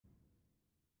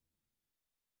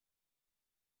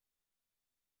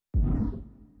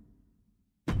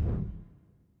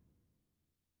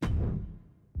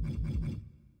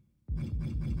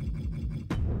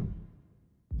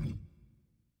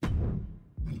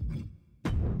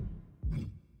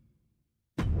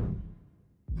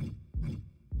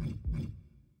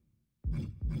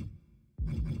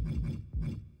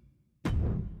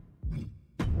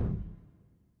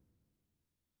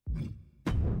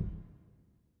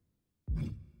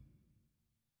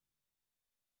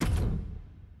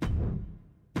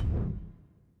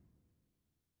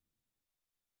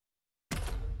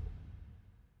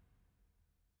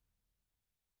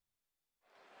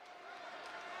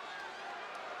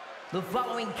The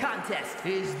following contest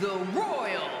is the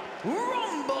Royal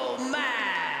Rumble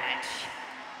match.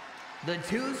 The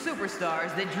two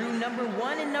superstars that drew number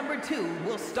 1 and number 2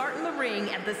 will start in the ring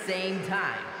at the same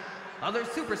time. Other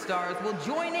superstars will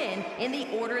join in the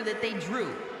order that they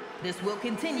drew. This will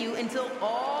continue until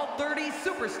all 30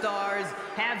 superstars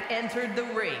have entered the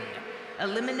ring.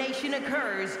 Elimination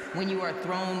occurs when you are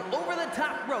thrown over the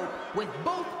top rope with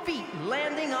both feet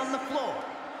landing on the floor.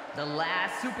 The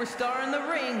last superstar in the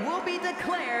ring will be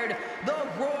declared the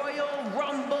Royal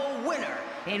Rumble winner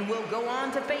and will go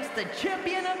on to face the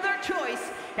champion of their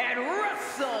choice at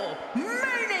WrestleMania!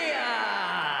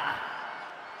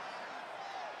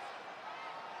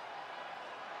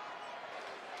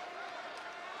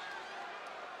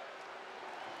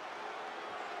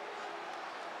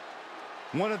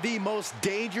 One of the most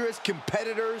dangerous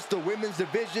competitors the women's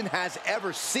division has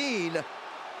ever seen,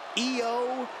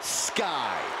 Io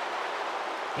Sky.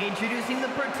 Introducing the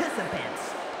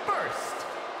participants. First,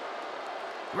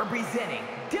 representing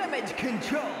Damage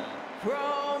Control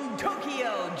from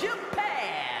Tokyo,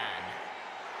 Japan,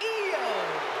 Io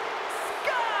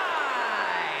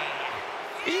Sky.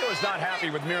 Io is not happy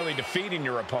with merely defeating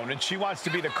your opponent. She wants to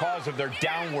be the cause of their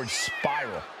downward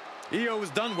spiral. Io was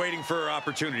done waiting for her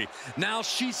opportunity. Now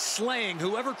she's slaying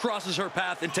whoever crosses her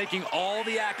path and taking all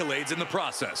the accolades in the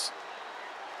process.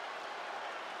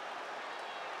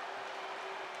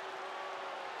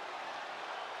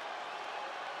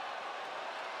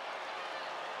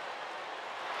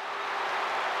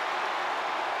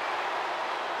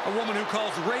 A woman who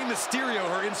calls Rey Mysterio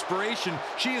her inspiration,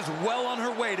 she is well on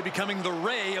her way to becoming the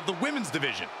Rey of the women's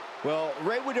division. Well,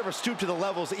 Rey would never stoop to the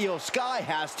levels Io Sky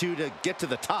has to get to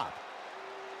the top.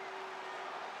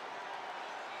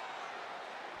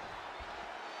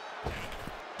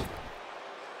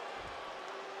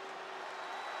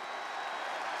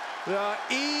 The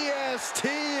EST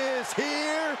is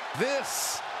here.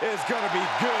 This is going to be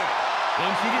good.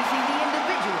 Introducing the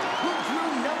individual who drew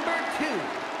number 2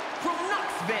 from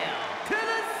Knoxville,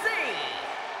 Tennessee,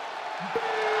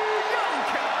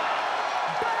 Bianca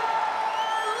Belair.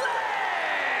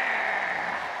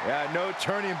 Yeah, no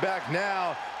turning back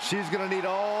now. She's going to need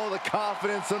all the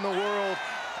confidence in the world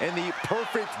and the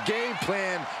perfect game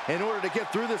plan in order to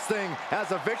get through this thing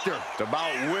as a victor. It's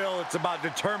about will. It's about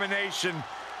determination.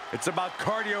 It's about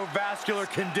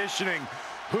cardiovascular conditioning.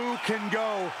 Who can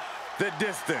go the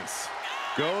distance?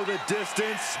 Go the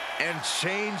distance and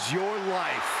change your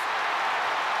life.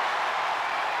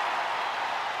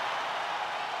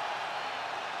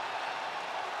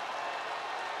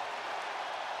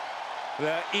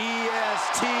 The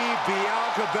EST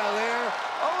Bianca Belair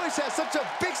always has such a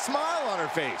big smile on her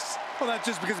face. Well, that's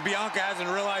just because Bianca hasn't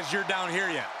realized you're down here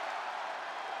yet.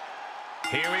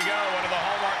 Here we go, one of the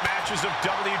hallmark matches of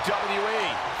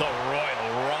WWE, the Royal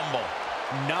Rumble.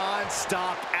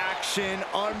 Non-stop action,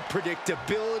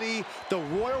 unpredictability. The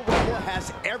Royal Rumble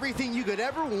has everything you could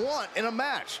ever want in a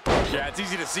match. Yeah, it's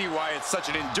easy to see why it's such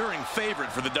an enduring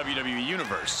favorite for the WWE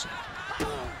Universe.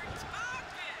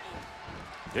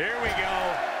 Here we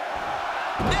go.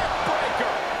 Neck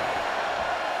breaker.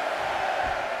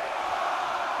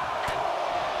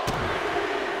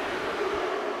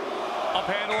 Up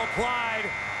handle applied.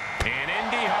 And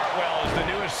Indy Hartwell is the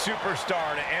newest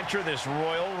superstar to enter this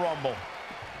Royal Rumble.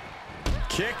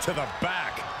 Kick to the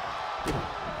back.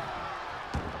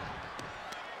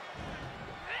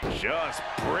 Just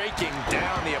breaking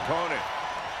down the opponent.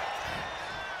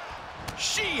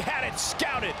 She had it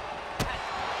scouted.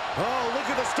 Oh, look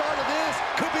at the start of this.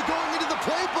 Could be going into the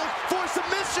playbook for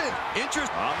submission.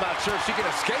 I'm not sure if she can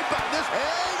escape out of this.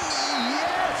 And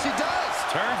yes, she does.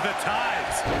 Turns the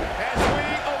tides. As we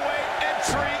await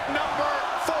entry number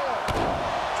 4.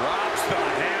 Drops the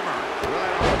hammer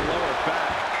right on the lower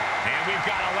back. And we've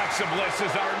got Alexa Bliss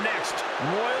as our next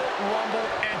Royal Rumble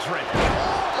entrant.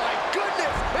 Oh, my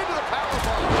goodness. Into the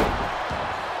powerbomb.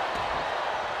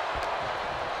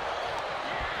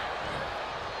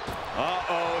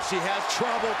 Uh-oh, she has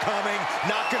trouble coming.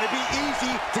 Not going to be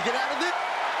easy to get out of it.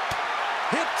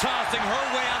 Hip tossing her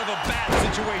way out of a bad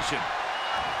situation.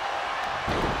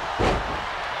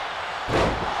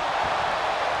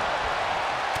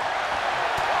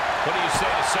 What do you say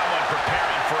to someone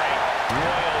preparing for a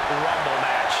Royal Rumble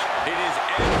match? It is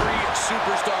every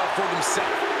superstar for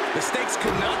themselves. The stakes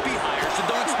could not be higher, so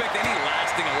don't expect any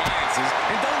lasting alliances,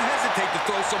 and don't hesitate to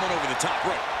throw someone over the top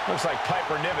rope. Looks like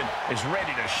Piper Niven is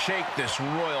ready to shake this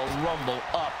Royal Rumble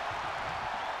up.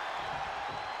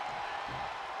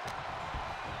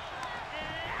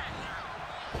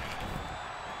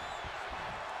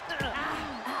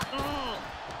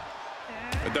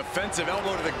 A defensive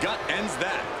elbow to the gut ends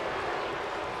that.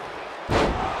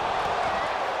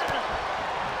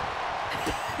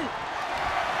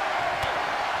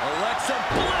 of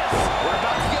bliss. We're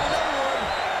about to get another one.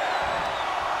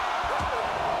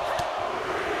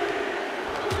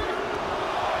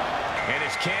 And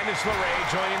it's Candice LeRae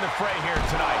joining the fray here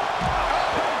tonight.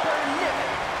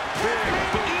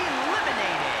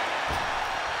 Eliminated.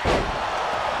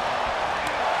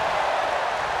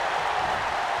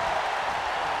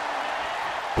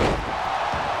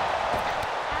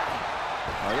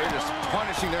 Oh, they're just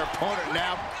punishing their opponent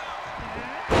now.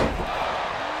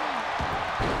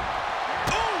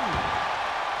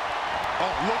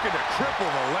 Oh, looking to cripple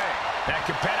the leg. That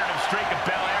competitive streak of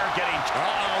Belair getting...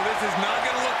 Uh-oh, this is not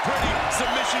going to look pretty.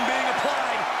 Submission being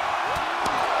applied.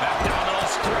 Abdominal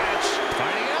stretch.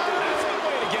 Finding out. That's one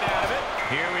way to get out of it.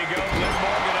 Here we go. Liv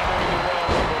Morgan entering the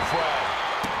Royal Rumble fray.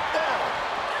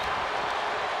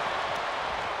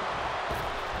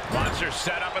 Monster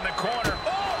set up in the corner.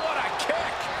 Oh, what a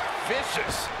kick.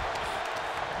 Vicious.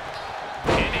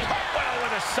 Indy Hartwell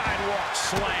with a sidewalk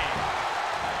slam.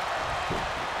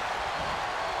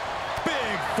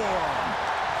 Big forearm.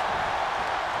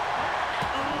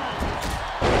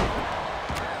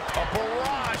 A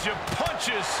barrage of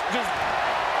punches. Just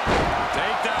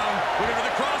takedown. Whatever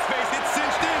the crossface, it's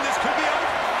cinched in. This could be over.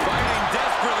 Fighting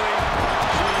desperately.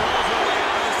 She rolls her way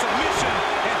out of the submission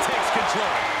and takes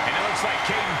control. And it looks like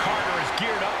Caden Carter is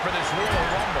geared up for this Royal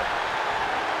Rumble.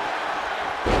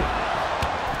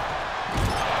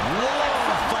 Whoa,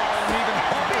 following even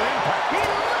harder impact.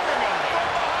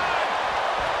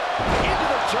 Into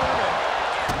the German.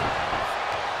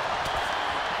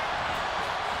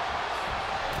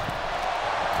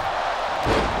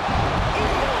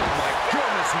 Oh my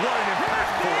goodness, what an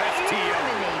impact for STO.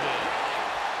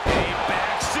 A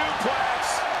back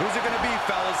suplex. Who's it going to be,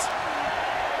 fellas?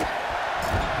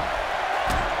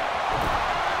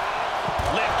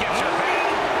 Liv gets her back.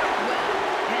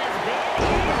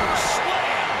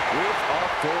 Slam. With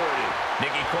authority.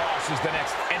 Nikki Cross is the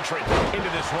next entrant into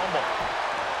this Rumble.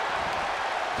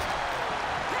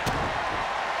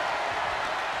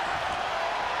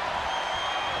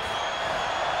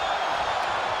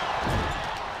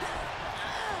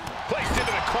 Placed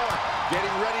into the corner.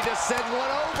 Getting ready to send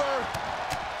one over.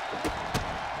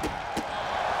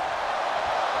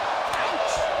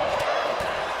 Ouch.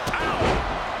 Ow.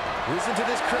 Listen to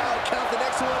this crowd. Count the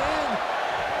next one in.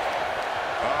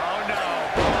 Oh no.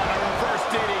 On a reverse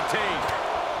DDT.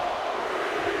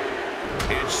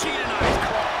 And she denies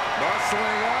Cross.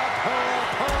 Bustling up her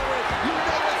opponent. You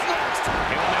know what's next.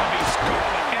 It will now be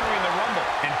Scarlett entering the Rumble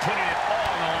and putting it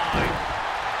all on the line.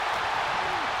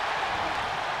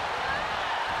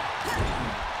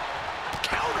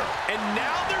 Counter. And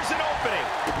now there's an opening.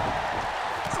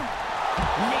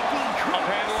 Nikki Cross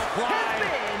Handle applied.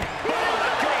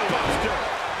 has been Buster.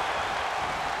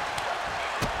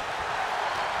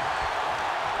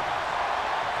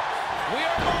 We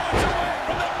are moments away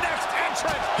from the next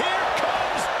entrant. Here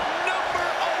comes number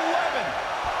 11.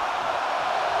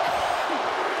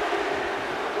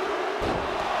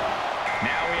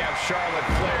 Now we have Charlotte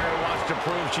Flair who wants to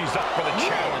prove she's up for the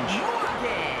challenge.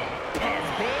 Morgan has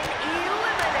been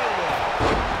eliminated.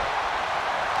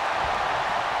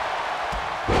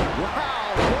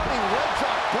 Wow, running red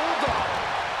drop bulldog.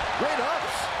 Great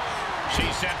ups.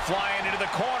 She's sent flying into the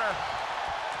corner.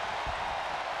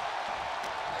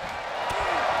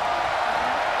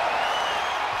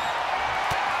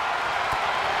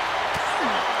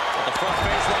 The front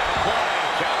baseline applied.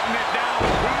 Counting it down.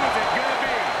 Who is it going to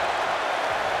be?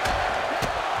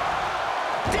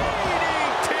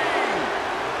 DDT!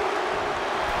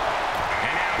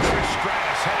 And now Trish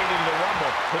Stratus heading into the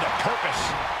Rumble with a purpose.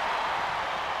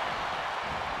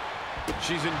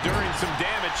 She's enduring some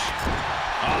damage.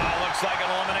 Looks like an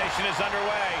elimination is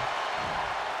underway.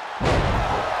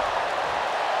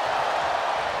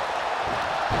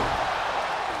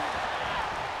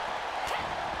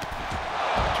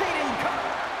 Caden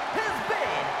Carter has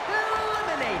been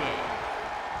eliminated.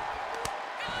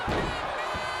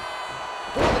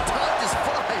 Boy, the time just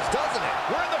flies, doesn't it?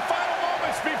 We're in the final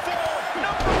moments before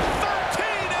number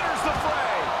 13 enters the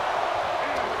fray.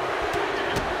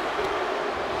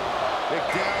 Big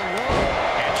down low.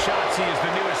 And Shotzi is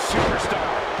the newest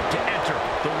superstar to enter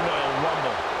the Royal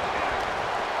Rumble.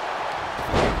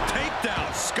 Takedown,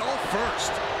 skull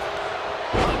first.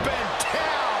 Up and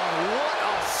down. What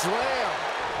a slam.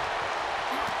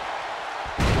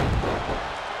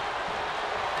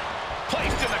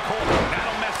 Placed in the corner.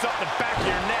 That'll mess up the back of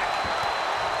your neck.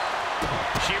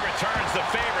 She returns the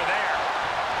favor there.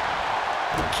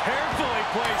 Carefully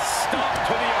placed stomp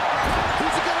to the arm.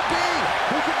 Who's it going to be?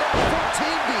 Who can that 14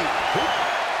 be?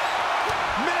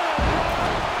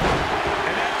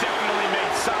 And that definitely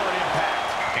made solid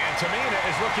impact. And Tamina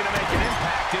is looking to make an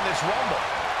impact in this Rumble.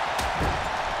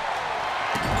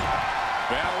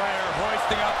 Belair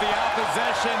hoisting up the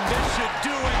opposition. This should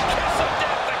do it. Kiss of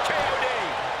death, the KOD.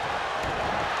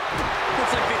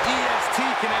 Looks like the EST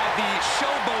can add the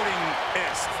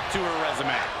showboating-ist to her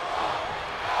resume.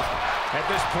 At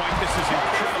this point, this is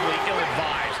incredibly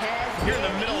ill-advised. You're in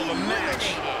the middle of a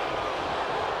match.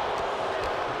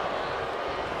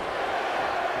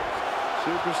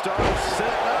 Superstars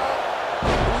setting up.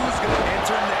 Who's going to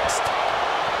enter next?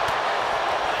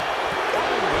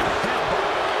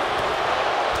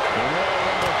 The Royal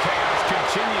Rumble chaos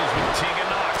continues with Tegan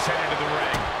Nox headed to the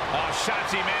ring. Oh,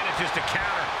 Shotzi manages to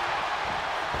counter.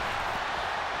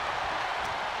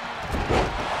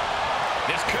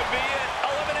 This could be it.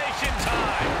 Elimination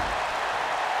time.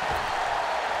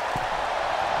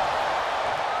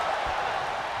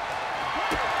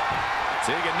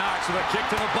 Tegan Nox with a kick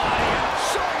to the body.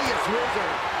 Shiniest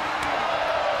wizard.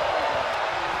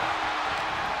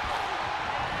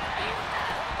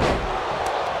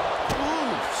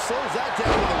 Ooh, slows that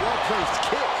down with a well-placed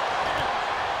kick.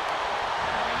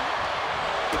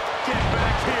 Get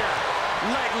back here.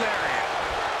 Leg lariat.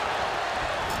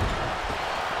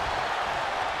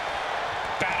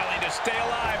 Battling to stay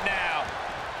alive now.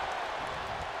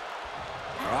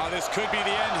 Oh, this could be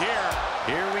the end here.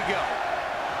 Here we go.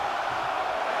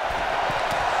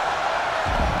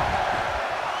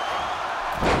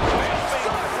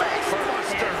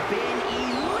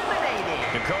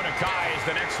 Dakota Kai is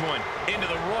the next one into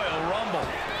the Royal Rumble.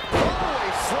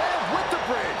 Fallaway slam with the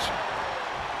bridge.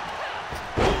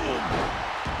 Boom.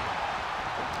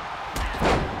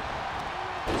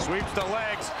 Sweeps the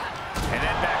legs. And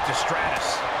then back to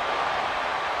Stratus.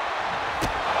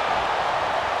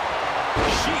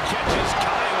 She catches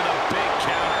Kai with a big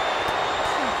counter.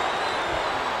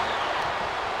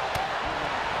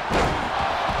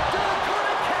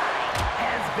 Dakota Kai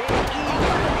has been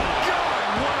eliminated. God,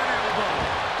 what an elbow.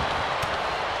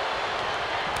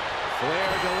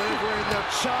 Flair delivering the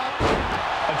chop.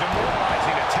 A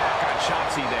demoralizing attack on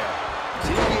Shotzi there.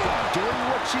 Tegan doing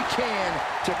what she can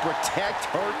to protect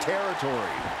her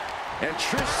territory. And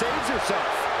Trish saves herself.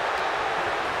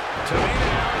 Tamina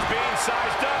now is being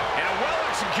sized up. And a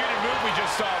well-executed move we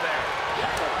just saw there.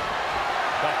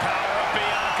 The power of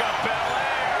Bianca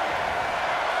Belair.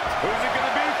 Who's it going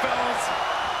to be, fellas?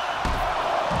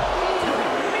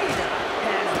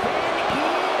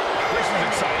 This is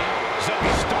exciting.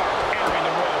 Zoe Stark entering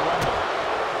the Royal Rumble.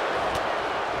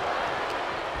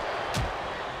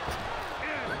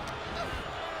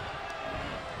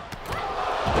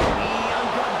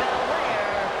 Bianca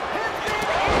Belair has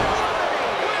been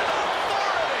eliminated.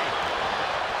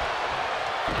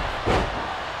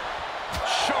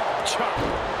 Sharp chop.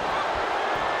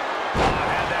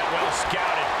 Had that well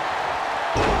scouted.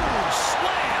 Boom,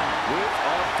 slam. With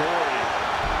authority.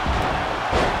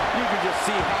 You can just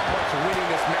see how much winning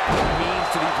this match means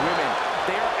to these women.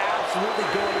 They are absolutely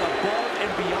going above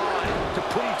and beyond to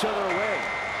put each other away.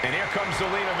 And here comes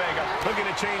Zelina Vega, looking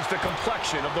to change the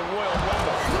complexion of the Royal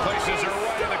Rumble. Places her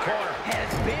right in the corner.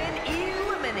 Has been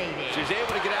eliminated. She's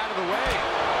able to get out of the way.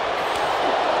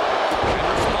 And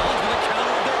responds with a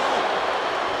counter of their own.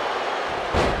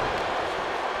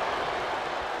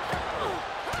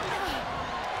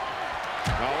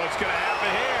 Oh, what's going to happen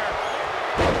here?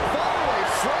 Fallaway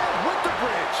slam with the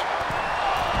bridge.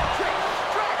 Trish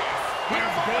Stratus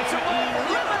has been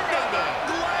eliminated.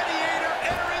 Gladiator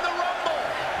entering the Rumble.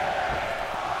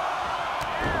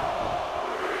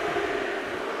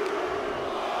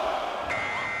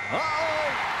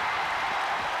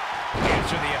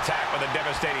 Answer the attack with a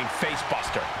devastating face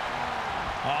buster.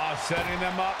 Oh, setting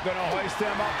them up, gonna hoist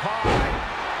them up high.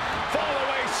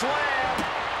 Fallaway slam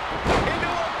into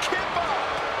a kippa.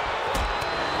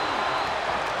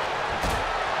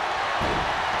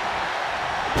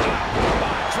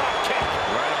 Drop kick.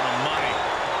 Right on the money.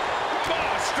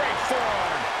 Oh, straight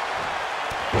forearm.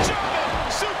 Jumping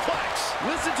suplex.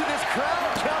 Listen to this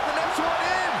crowd count the next one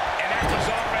in. And active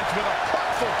offense with a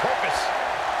powerful purpose.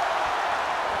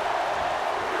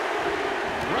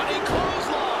 Running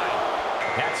clothesline.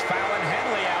 That's Fallon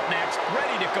Henley out next,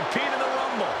 ready to compete in the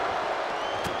Rumble.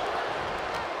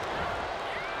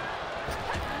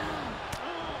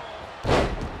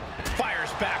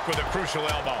 Fires back with a crucial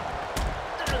elbow.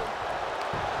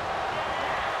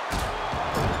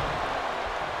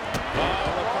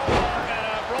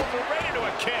 Right into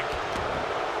a kick.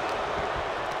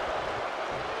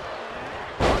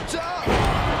 Watch out.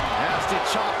 Nasty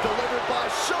chop delivered by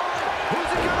Shawn.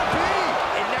 Who's it gonna be?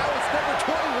 And now it's number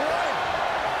 21.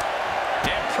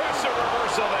 Impressive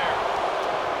reversal there.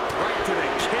 Right to the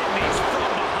kidneys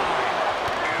from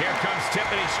behind. Here comes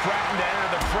Tiffany Stratton to enter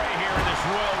the fray here in this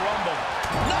Royal Rumble.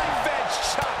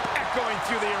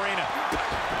 through the arena.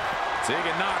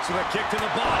 Tegan Knox with a kick to the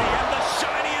body, and the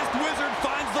shiniest wizard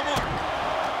finds the mark.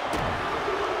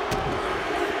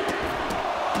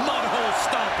 Mudhole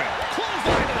stomping.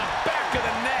 Clothesline to the back of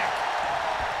the neck.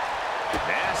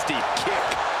 Nasty kick.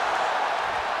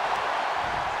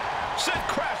 Sent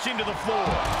crashing to the floor.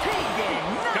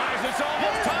 Guys, it's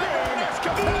almost time for the next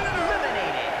competitor.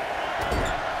 Eliminated.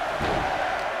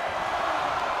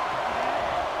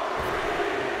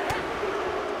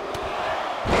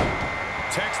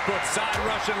 Textbook side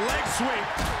Russian leg sweep.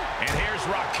 And here's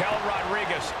Raquel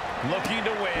Rodriguez looking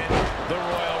to win the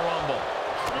Royal Rumble.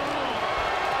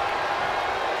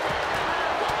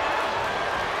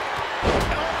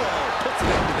 Elbow puts an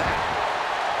end to that.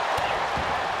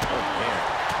 Oh, man.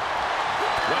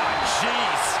 Wow,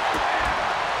 jeez.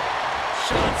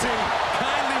 Shotzi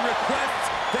kindly requests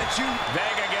that you...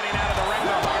 Vega getting out of the ring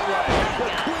the hard way.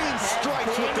 The Queen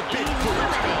strikes with the big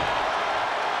boot.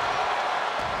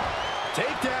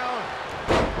 Takedown.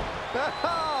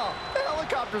 Oh, the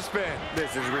helicopter spin.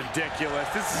 This is ridiculous.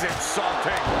 This is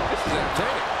insulting. This is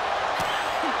entertaining.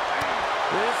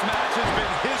 This match has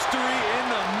been history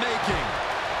in the making.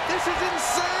 This is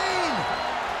insane.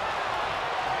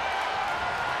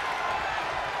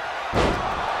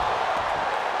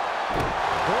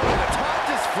 Boy, the time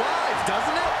just flies,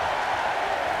 doesn't it?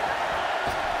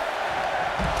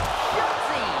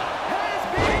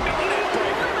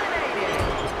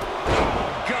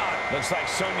 Looks like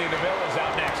Sonya Deville is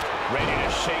out next, ready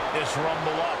to shake this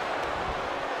Rumble up.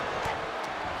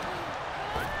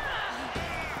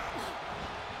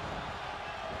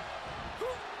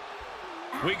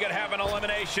 We could have an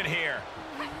elimination here.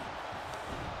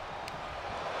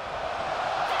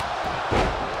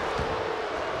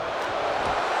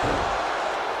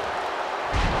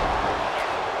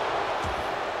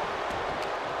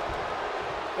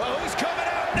 Well, who's coming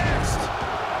out next?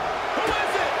 Who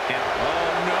is it?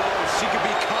 She could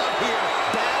be caught here.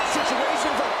 Bad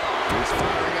situation for... He's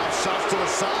firing out shots to the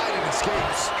side and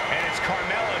escapes. And it's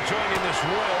Carmella joining this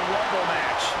Royal Rumble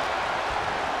match.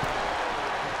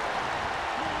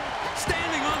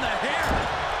 Standing on the hair.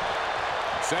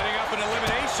 Setting up an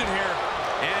elimination here.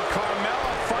 And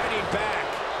Carmella fighting back.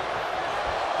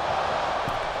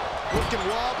 Looking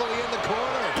wobbly in the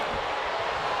corner.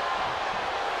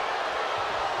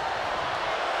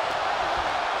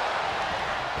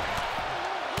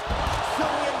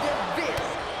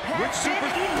 Which super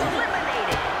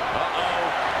eliminated?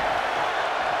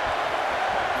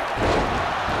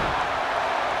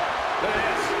 Look at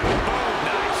this. Boom,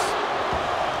 nice.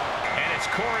 And it's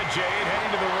Cora Jade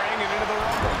heading to the ring and into the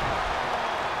Rumble.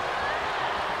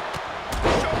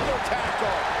 Shoulder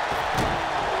tackle.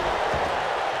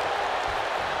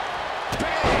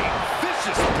 Bang!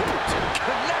 Vicious boot.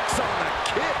 Connects on the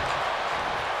kick.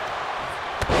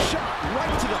 Shot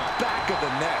right to the back of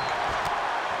the neck.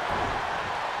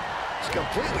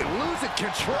 Completely losing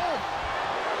control.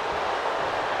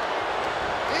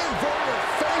 Inverted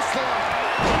face lock.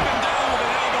 Coming down with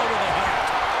an elbow to the heart.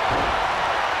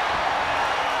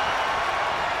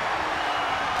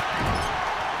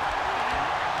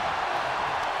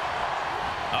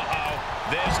 Uh-oh.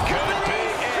 This could be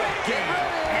it.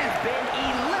 Has been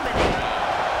eliminated.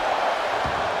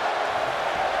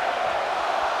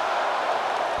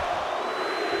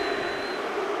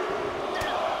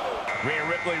 Rhea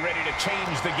Ripley ready to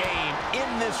change the game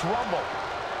in this Rumble.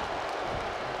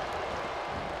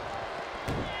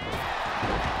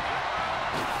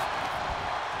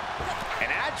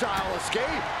 An agile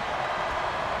escape.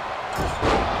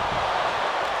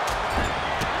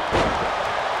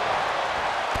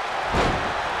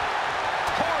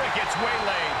 Cora gets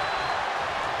waylaid.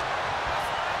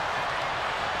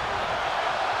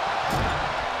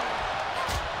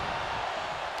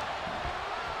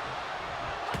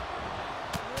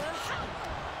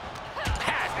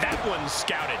 One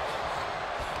scouted.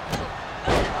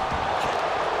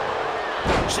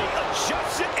 She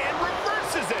adjusts it and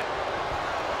reverses it.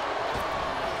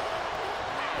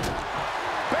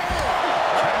 Bam!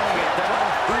 Counting it down.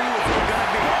 Who is it going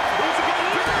to be? Who's it going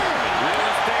to be? Real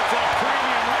estate's at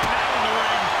premium right now in the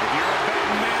ring. If you're a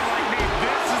betting man like me,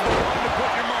 this is the one to put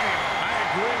your money on. I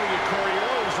agree with you, Corey. You're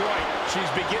always right.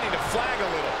 She's beginning to flag a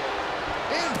little.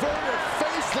 Inverted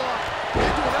face lock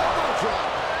into an elbow drop.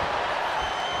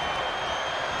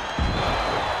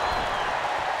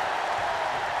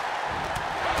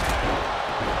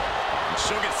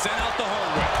 She'll get sent out the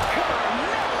hard way.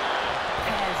 Carmella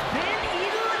has been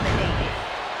eliminated.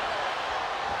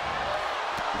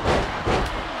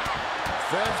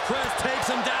 Fez press takes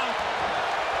him down.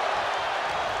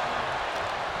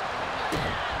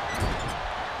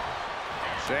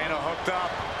 Shayna hooked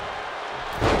up.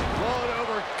 Float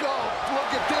over, go.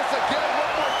 Look at this again,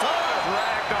 one more time.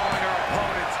 Ragdolling her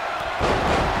opponent.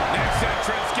 Next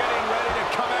entrance getting ready to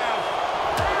come out.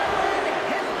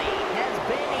 Henley has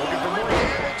been Looking for more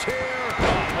damage here.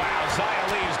 Oh, wow, Xia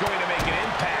Li is going to make an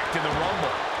impact in the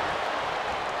Rumble.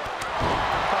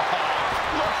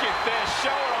 Look at this,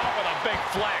 showing off with a big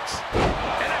flex.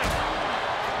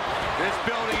 This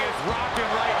building is rocking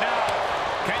right now.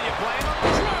 Can you blame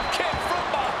him? Drop kick from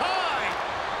behind.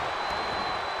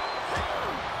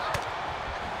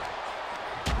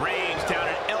 Range down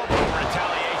an elbow for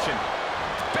retaliation.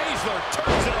 Baszler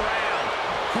turns it around.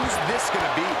 Who's this going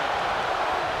to be?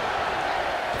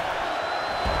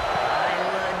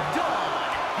 Isla Dawn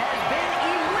has been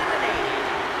eliminated.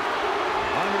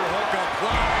 Underhook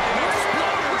applied. And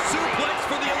exploder suplex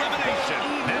for the elimination.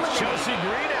 That's Chelsea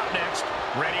Green out next,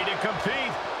 ready to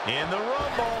compete in the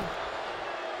Rumble.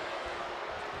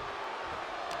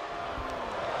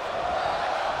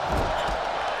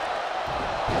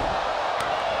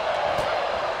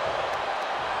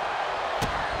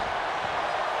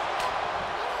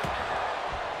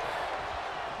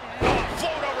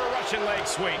 Float over Russian leg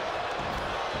sweep.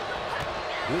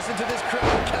 Listen to this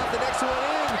crowd. Count the next one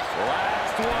in.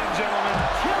 Last one, gentlemen.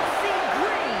 Chelsea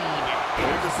Green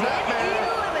Here's the snap, been man.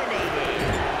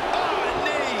 eliminated. Oh, a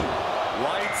knee.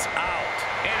 Lights out.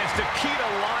 And it's Nikita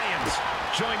Lyons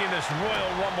joining this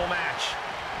Royal Rumble match.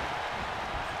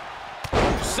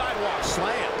 Sidewalk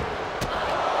slam.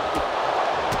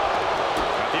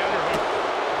 Got the underhook.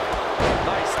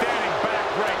 Nice standing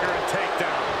backbreaker and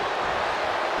takedown.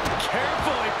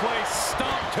 Carefully placed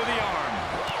stomp to the arm.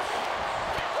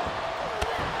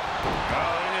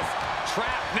 Oh, and it's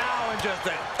trapped now and just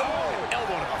an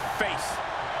elbow to the face.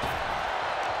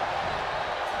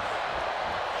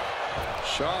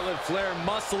 Charlotte Flair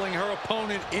muscling her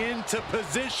opponent into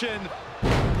position.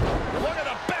 Look at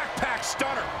the backpack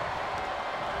stunner.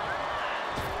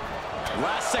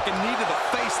 Last second knee to the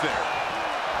face there.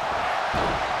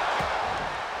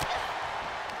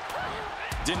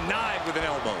 Denied with an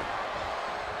elbow.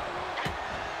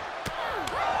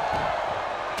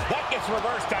 That gets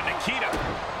reversed on Nikita.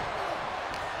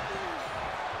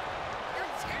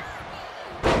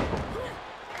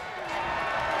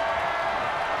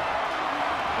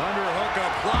 Underhook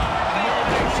applied.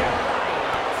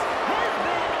 Has been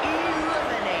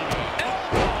eliminated.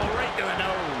 Elbow right to the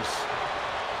nose.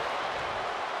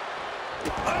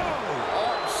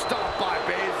 Arm stomp by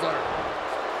Baszler.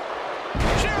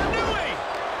 Shiranui.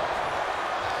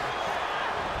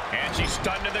 And she's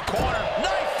stunned in the corner.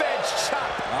 Knife edge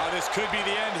chop. Oh, this could be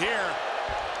the end here.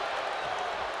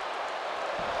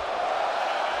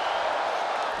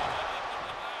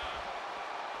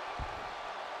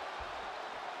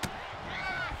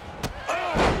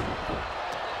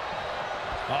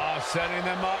 Oh, setting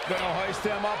them up, gonna hoist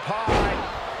them up high.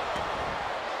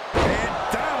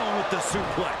 And down with the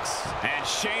suplex. And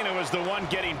Shayna was the one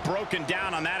getting broken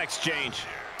down on that exchange.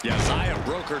 Yes, Xia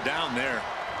broke her down there.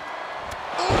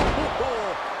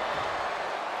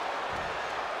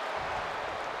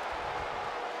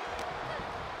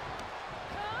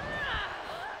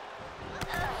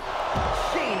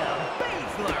 Shayna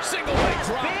Baszler Single leg has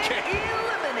drop been kick.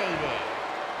 eliminated.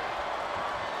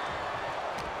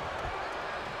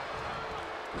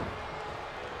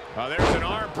 Oh, there's an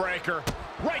arm breaker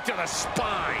right to the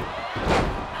spine.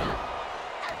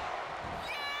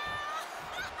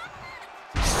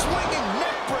 Swinging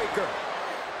neck breaker.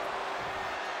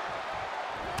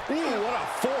 Ooh, what a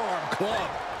forearm club.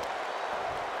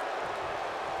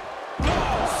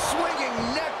 Oh, swinging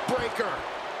neck breaker.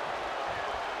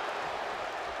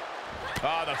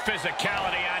 Oh, the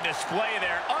physicality on display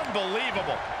there.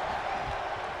 Unbelievable.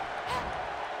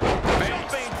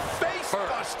 Jumping face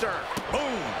buster.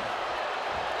 Boom.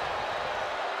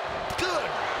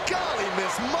 Good golly,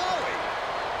 Miss Molly.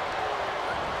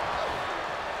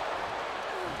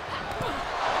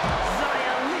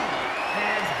 Xia Li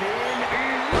has been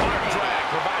Arm eliminated. drag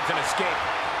provides an escape.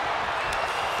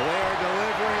 Flair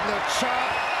delivering the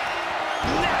chop.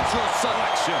 Natural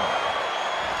selection.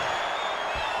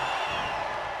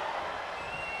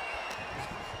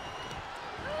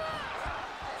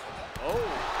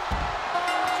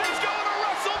 She's going to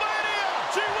WrestleMania.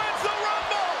 She wins the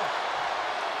Rumble.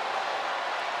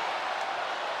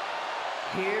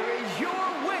 Here is your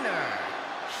winner,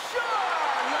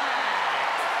 Charlotte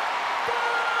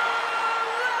Flair.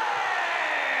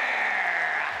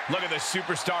 Look at the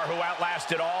superstar who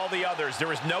outlasted all the others.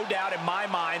 There is no doubt in my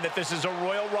mind that this is a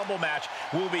Royal Rumble match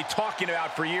we'll be talking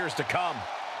about for years to come.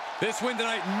 This win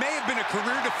tonight may have been a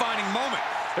career-defining moment.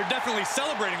 They're definitely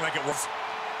celebrating like it was.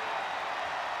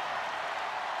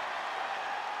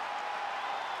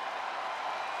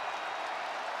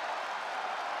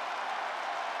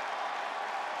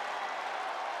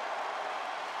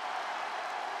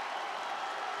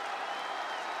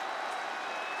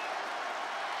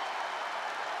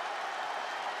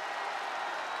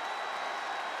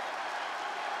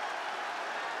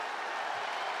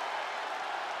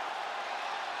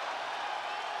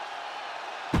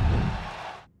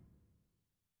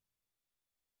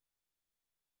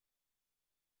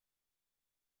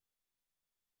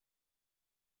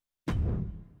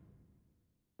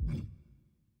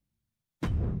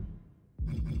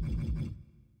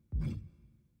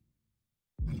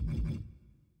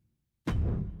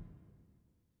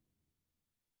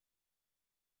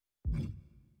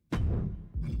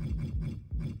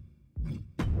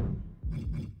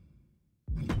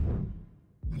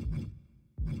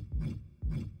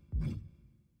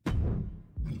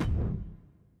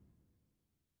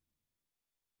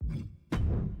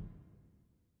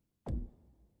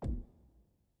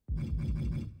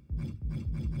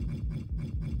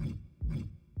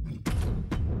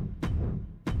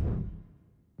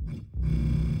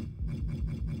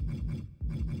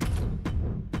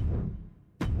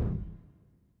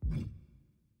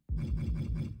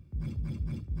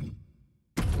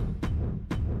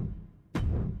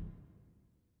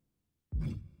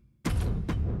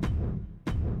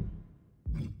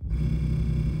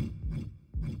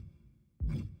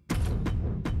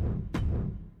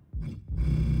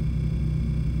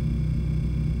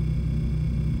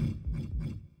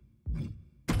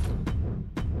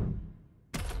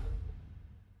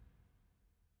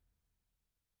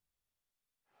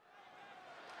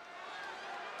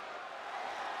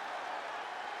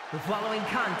 The following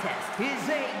contest is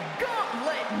a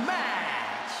gauntlet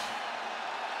match.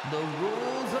 The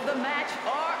rules of the match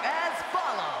are as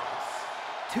follows.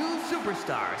 2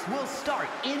 superstars will start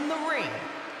in the ring.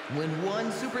 When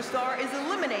one superstar is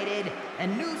eliminated, a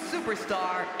new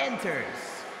superstar enters.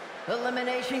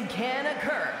 Elimination can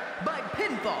occur by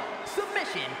pinfall,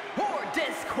 submission, or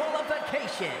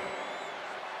disqualification.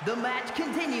 The match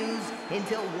continues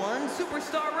until one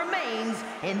superstar remains,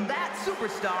 and that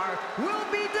superstar will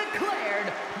be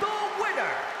declared the winner.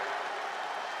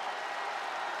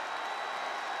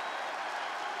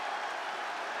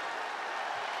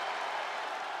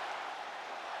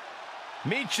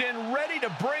 Michin ready to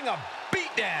bring a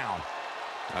beatdown.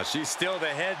 She's still the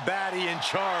head baddie in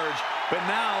charge, but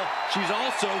now she's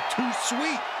also too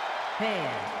sweet.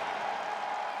 And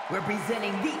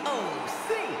representing the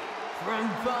OC from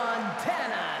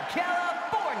Fontana,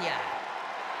 California,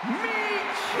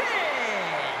 Michin.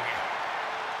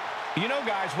 You know,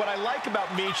 guys, what I like about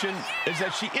Michin is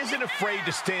that she isn't afraid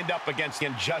to stand up against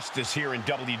injustice here in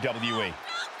WWE.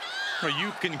 Well,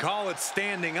 you can call it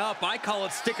standing up. I call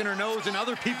it sticking her nose in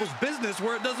other people's business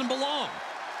where it doesn't belong.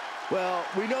 Well,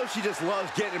 we know she just loves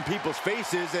getting in people's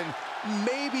faces, and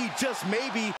maybe, just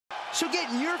maybe, she'll get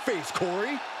in your face,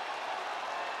 Corey.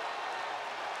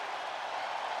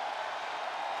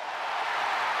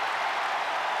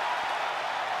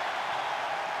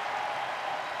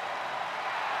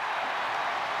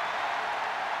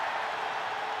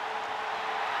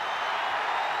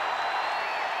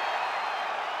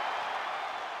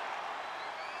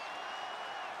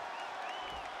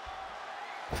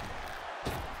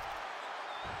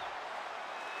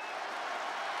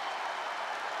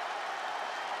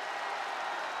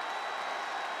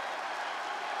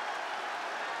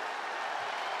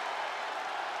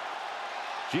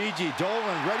 Gigi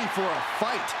Dolan ready for a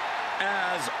fight.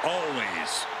 As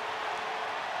always.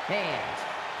 And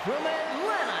from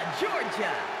Atlanta,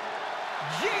 Georgia,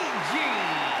 Gigi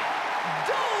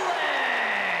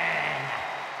Dolan.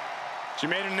 She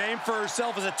made a name for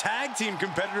herself as a tag team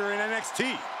competitor in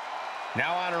NXT.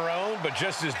 Now on her own, but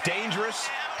just as dangerous,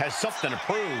 has something to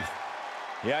prove.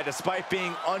 Yeah, despite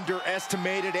being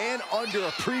underestimated and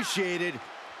underappreciated,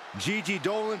 Gigi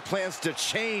Dolan plans to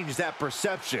change that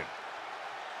perception.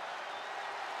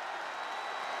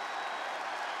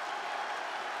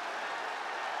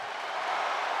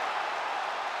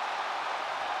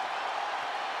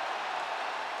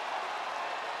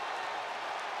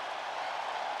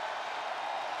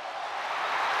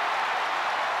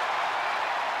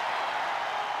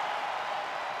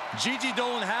 Gigi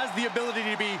Dolan has the ability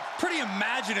to be pretty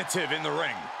imaginative in the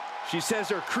ring. She says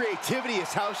her creativity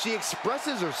is how she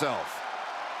expresses herself.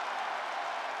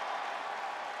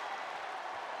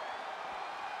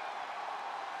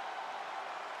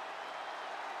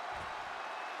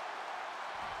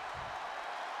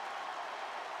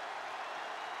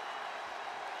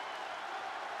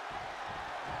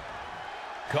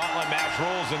 Gauntlet match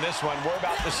rules in this one. We're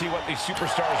about to see what these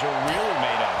superstars are really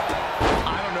made of.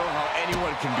 I don't know how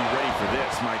anyone can be ready for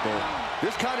this, Michael.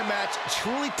 This kind of match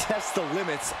truly tests the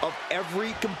limits of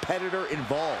every competitor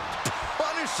involved.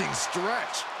 Punishing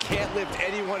stretch. Can't lift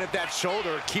anyone if that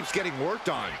shoulder keeps getting worked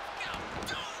on.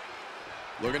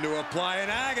 Looking to apply an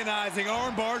agonizing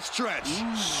armbar stretch.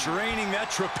 Straining that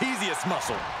trapezius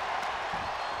muscle.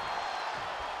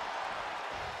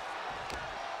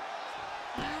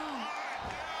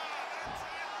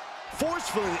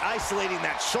 Forcefully isolating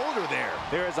that shoulder there.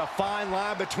 There is a fine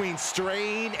line between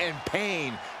strain and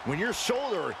pain when your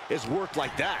shoulder is worked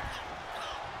like that.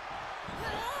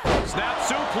 Snap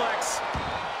suplex.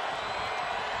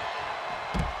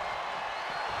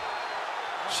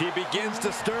 She begins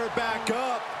to stir back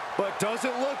up, but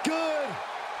doesn't look good.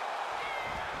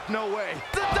 No way.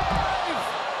 The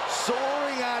dive!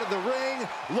 Soaring out of the ring,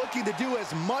 looking to do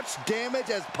as much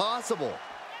damage as possible.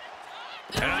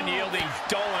 An unyielding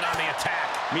Dolan on the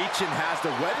attack. Michin has to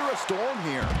weather a storm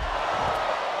here.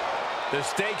 The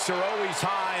stakes are always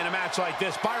high in a match like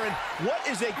this. Byron, what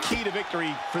is a key to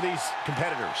victory for these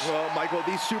competitors? Well, Michael,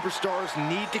 these superstars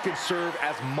need to conserve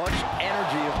as much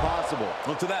energy as possible.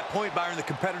 Well, to that point, Byron, the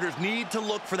competitors need to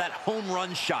look for that home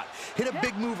run shot. Hit a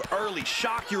big move early,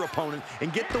 shock your opponent,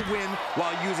 and get the win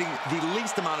while using the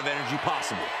least amount of energy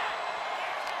possible.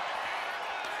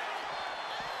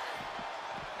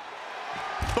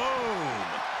 Boom!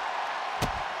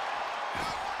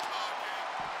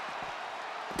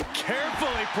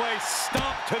 Carefully placed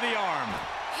stomp to the arm.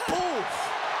 Oof!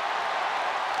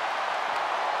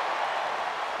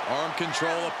 Arm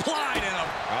control applied and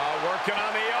working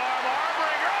on the arm.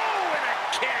 Armbreaker. Oh, and a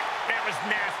kick. That was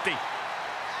nasty.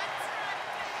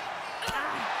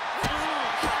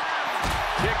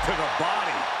 to the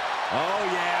body. Oh,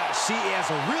 yeah, she is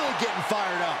really getting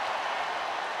fired up.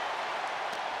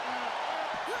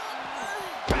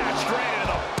 Straight into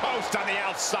the post on the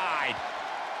outside.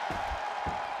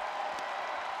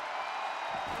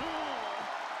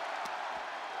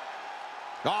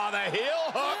 Oh, the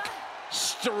heel hook.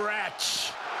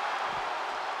 Stretch.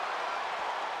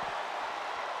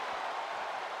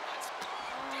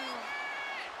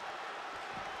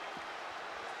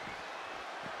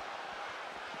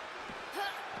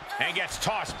 And gets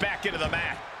tossed back into the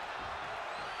mat.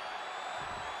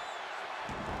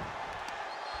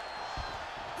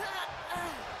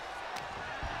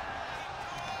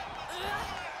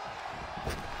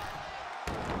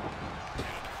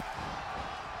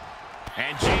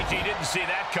 And Gigi didn't see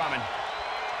that coming.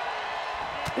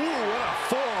 Ooh, what a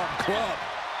forearm club.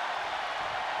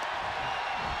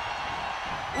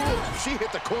 Ooh, she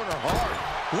hit the corner hard.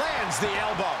 Lands the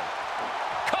elbow.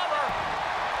 Cover.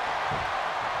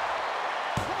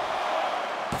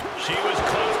 She was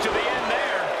close to the end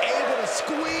there. Able to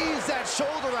squeeze that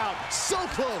shoulder out. So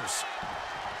close.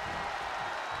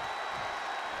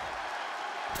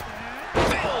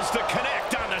 Fails to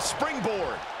connect on the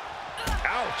springboard.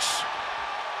 Ouch.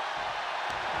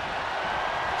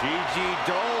 Gigi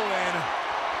Dolan.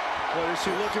 What is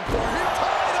she looking for here?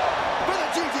 Tied up for the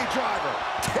Gigi driver.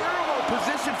 Terrible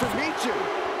position for Michu.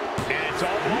 And it's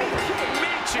all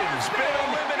Michin's been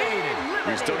eliminated.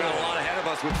 We still got a lot ahead of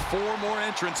us with 4 more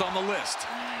entrants on the list.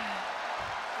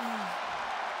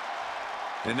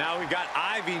 And now we've got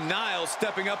Ivy Nile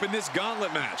stepping up in this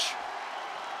gauntlet match.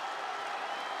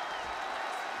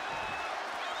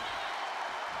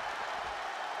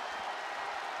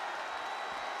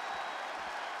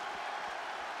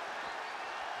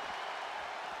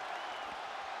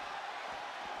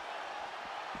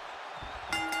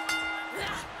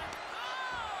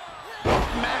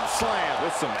 Slam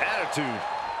with some attitude.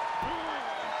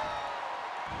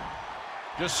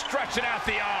 Just stretching out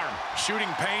the arm. Shooting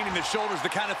pain in the shoulder is the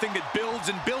kind of thing that builds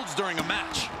and builds during a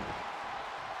match.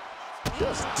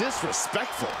 Just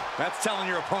disrespectful. That's telling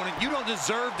your opponent, you don't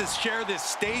deserve to share this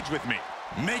stage with me.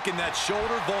 Making that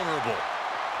shoulder vulnerable.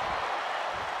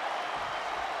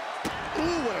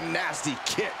 Ooh, what a nasty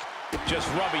kick.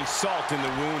 Just rubbing salt in the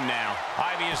wound now.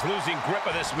 Ivy is losing grip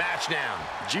of this match now.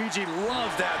 Gigi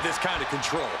loves to have this kind of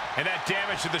control. And that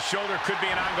damage to the shoulder could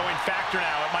be an ongoing factor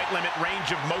now. It might limit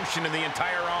range of motion in the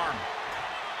entire arm.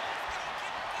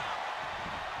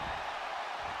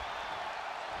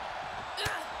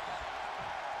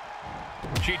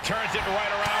 She turns it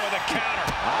right around with a counter.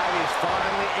 Ivy's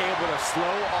finally able to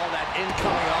slow all that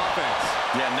incoming offense.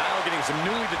 Yeah, Nile getting some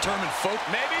newly determined folk.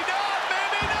 Maybe not,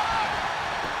 maybe not.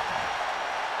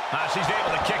 She's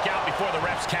able to kick out before the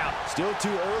refs count. Still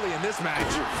too early in this match.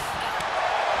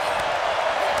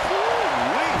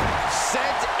 Ooh-wee.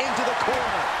 Sent into the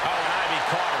corner. Oh, and Ivy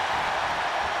caught her.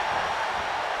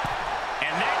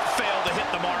 And that failed to hit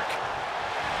the mark.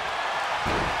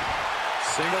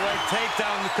 Single leg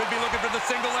takedown. Could be looking for the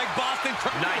single leg Boston.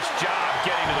 Nice job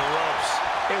getting to the ropes.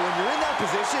 And when you're in that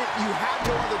position, you have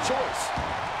no other choice.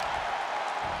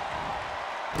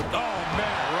 Oh,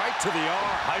 man, right to the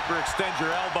arm. Hyperextend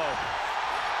your elbow.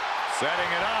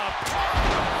 Setting it up.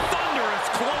 Thunderous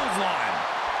clothesline.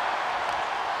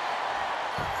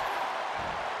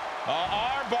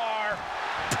 Arm bar.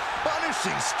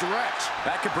 Punishing stretch.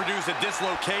 That could produce a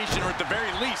dislocation or at the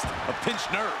very least, a pinched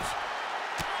nerve.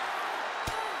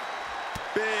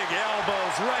 Big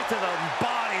elbows right to the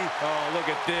body. Oh, look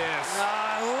at this.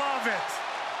 I love it.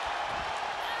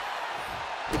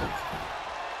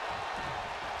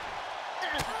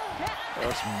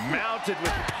 Just mounted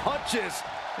with punches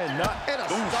and a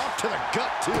stop to the gut,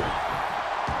 too. Oh,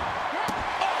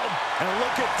 and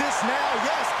look at this now.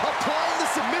 Yes, applying the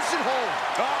submission hold.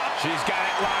 Oh, she's got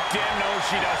it locked in. No,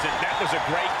 she doesn't. That was a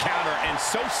great counter and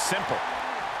so simple.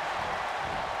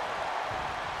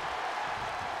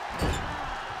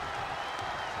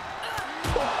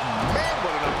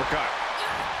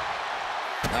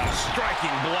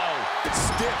 Striking blow.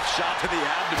 Stiff shot to the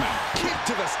abdomen. Kick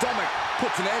to the stomach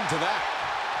puts an end to that.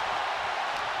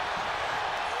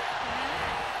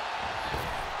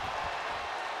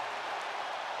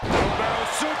 Barrel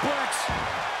suplex.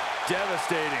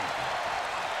 Devastating.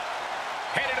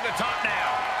 Headed to the top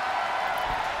now.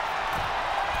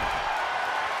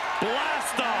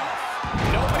 Blast off.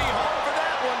 Nobody home for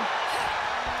that one.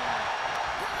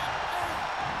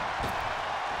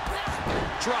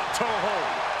 Drop toe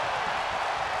hold.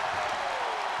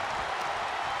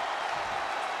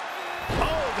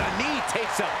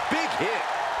 Takes a big hit.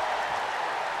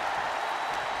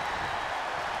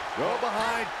 Go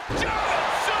behind. German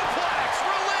suplex.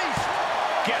 Release.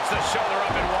 Gets the shoulder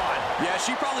up and one. Yeah,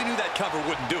 she probably knew that cover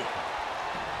wouldn't do it.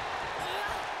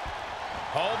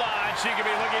 Hold on, she could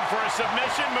be looking for a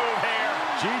submission move here.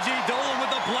 Gigi Dolan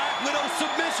with the Black Widow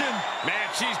submission. Man,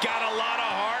 she's got a lot of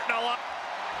heart and a lot.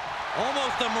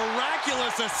 Almost a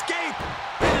miraculous escape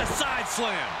and a side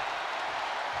slam.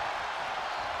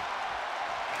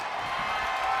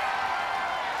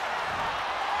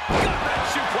 Got that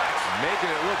suplex.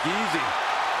 Making it look easy.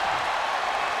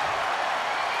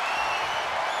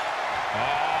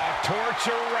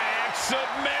 Torture rack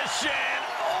submission.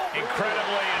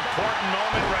 Incredibly important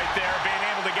moment right there, being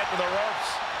able to get to the ropes.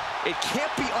 It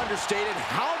can't be understated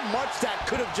how much that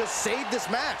could have just saved this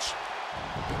match.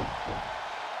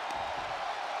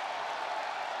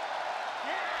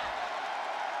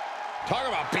 Talk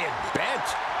about being bent.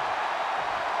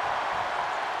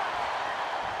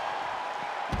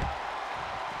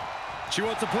 She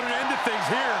wants to put an end to things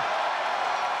here.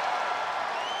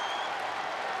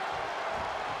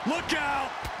 Look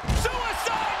out!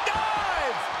 Suicide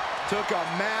dive! Took a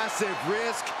massive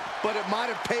risk, but it might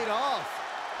have paid off.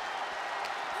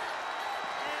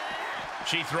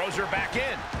 She throws her back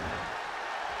in.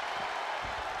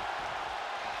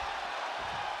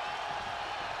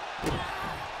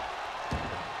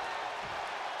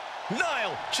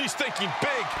 Niall, she's thinking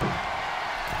big.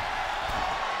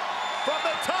 From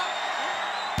the top.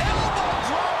 Elbow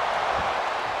drop.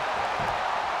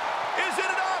 Is it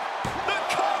enough? The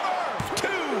cover.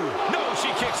 Two. No, she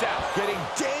kicks out. Getting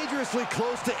dangerously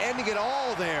close to ending it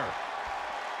all there.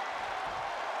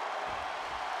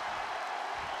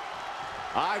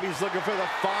 Ivy's looking for the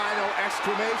final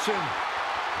exclamation.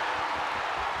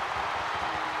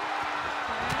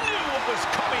 Knew what was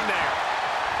coming there.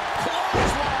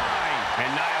 Clothesline.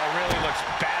 And Niall really looks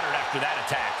battered after that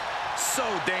attack. So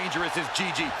dangerous is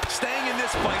Gigi, staying in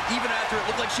this fight even after it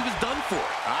looked like she was done for.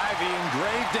 Ivy in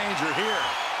grave danger here.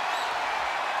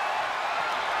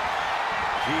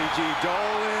 Gigi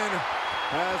Dolan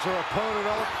has her opponent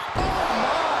up. Oh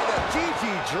my, the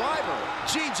Gigi driver.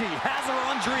 Gigi has her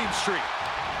on Dream Street.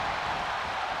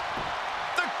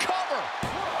 The cover.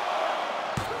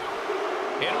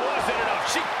 It wasn't enough.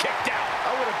 She kicked out.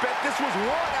 I would have bet this was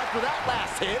one after that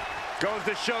last hit. Goes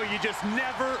to show you just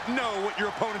never know what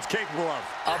your opponent's capable of.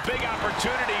 A big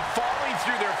opportunity falling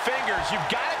through their fingers. You've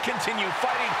got to continue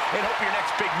fighting and hope your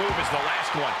next big move is the last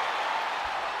one.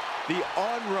 The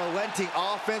unrelenting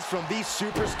offense from these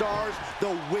superstars,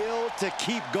 the will to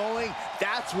keep going,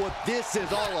 that's what this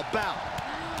is all about.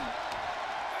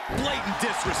 Blatant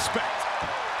disrespect.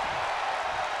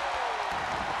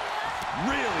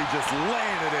 Really just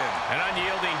laying it in. An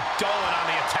unyielding Dolan on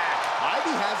the attack.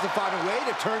 Ivy has to find a way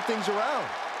to turn things around.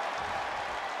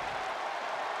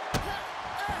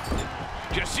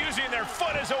 Just using their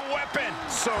foot as a weapon.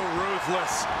 So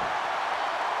ruthless.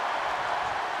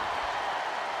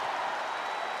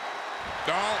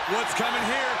 Oh, what's coming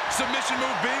here? Submission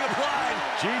move being applied.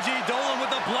 Gigi Dolan with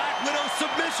the Black Widow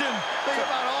submission. Think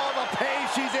about all the pain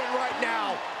she's in right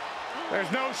now. There's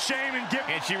no shame in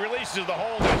giving. And she releases the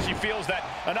hold as she feels that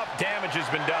enough damage has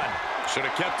been done. Should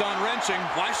have kept on wrenching.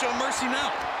 Why show mercy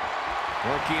now?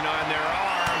 Working on their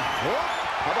arm. Whoop.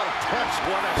 How about a touch?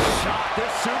 What a shot.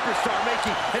 This superstar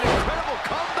making an incredible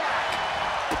comeback.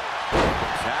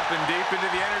 Tapping deep into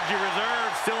the energy reserve.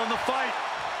 Still in the fight.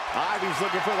 Ivy's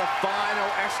looking for the final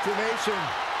exclamation.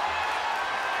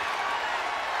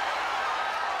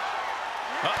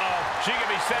 Uh-oh. She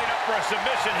could be setting up for a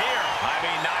submission here.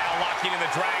 Ivy Niall locking in the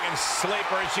Dragon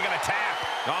Sleeper. Is she going to tap?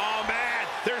 Oh, man.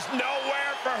 There's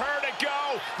nowhere for her to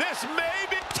go. This may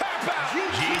be tap out.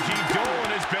 Gigi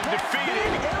Dolan has been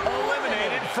defeated,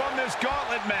 eliminated from this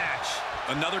gauntlet match.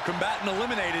 Another combatant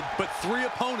eliminated, but 3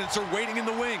 opponents are waiting in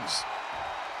the wings.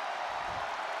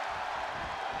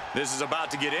 This is about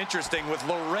to get interesting with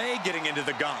LeRae getting into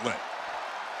the gauntlet.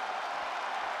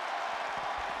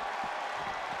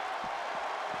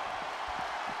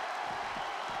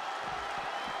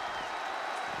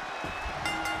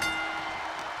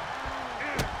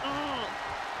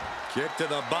 Kick to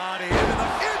the body.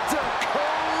 Into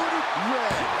code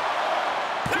red.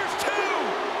 There's 2.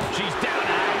 She's down.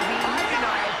 Ivy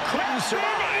Niall couldn't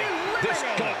survive this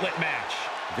gauntlet match.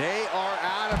 They are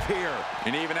out of here.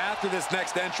 And even after this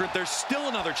next entrant, there's still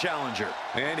another challenger.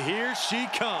 And here she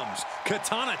comes.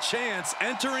 Katana Chance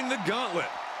entering the gauntlet.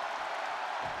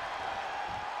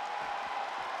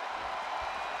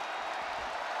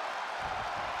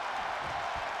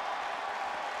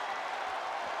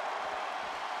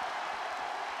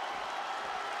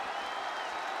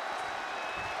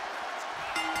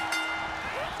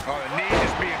 Oh, the knee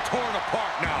is being torn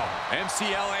apart now.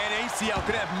 MCL and ACL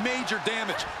could have major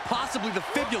damage, possibly the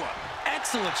fibula.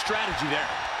 Excellent strategy there.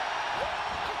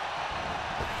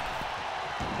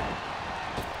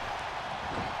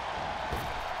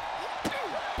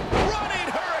 Running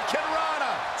Hurricane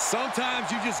Rana.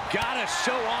 Sometimes you just gotta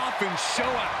show off and show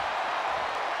out.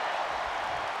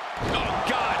 Oh,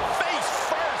 God, face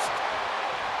first.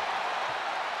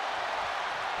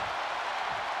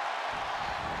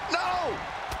 No!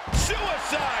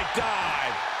 Suicide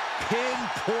dive.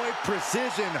 Pinpoint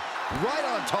precision, right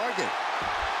on target.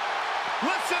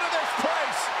 Listen to this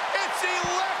place. It's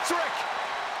electric.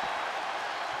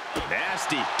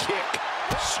 Nasty kick.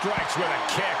 Strikes with a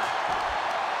kick.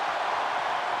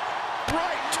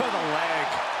 Right to the leg.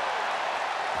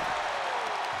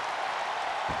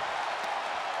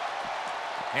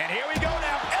 And here we go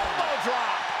now. Elbow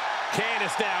drop.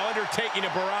 Candice now undertaking a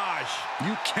barrage.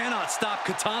 You cannot stop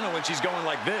Katana when she's going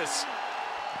like this.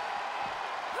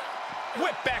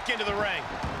 Whip back into the ring.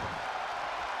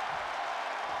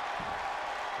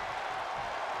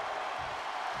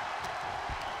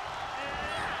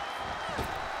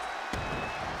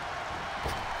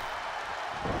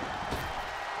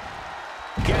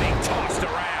 Getting tossed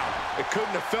around. It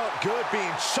couldn't have felt good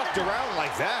being chucked around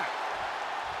like that.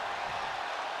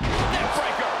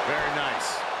 Neckbreaker. Very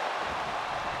nice.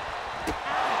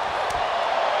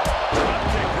 Drop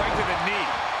kick right to the knee.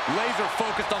 Laser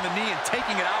focused on the knee and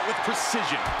taking it out with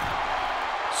precision.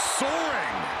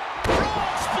 Soaring.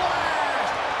 Frog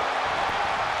splash.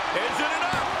 Is it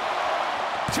enough?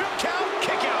 2 count,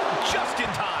 kick out just in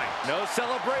time. No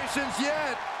celebrations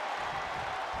yet.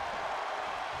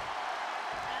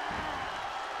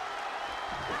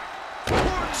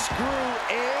 Corkscrew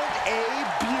and a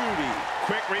beauty.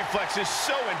 Quick reflex is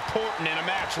so important in a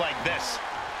match like this.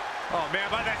 Oh, man,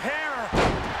 by the hair.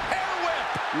 Hair whip.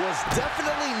 Was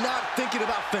definitely not thinking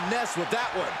about finesse with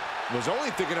that one. Was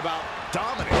only thinking about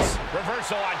dominance.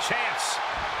 Reversal on chance.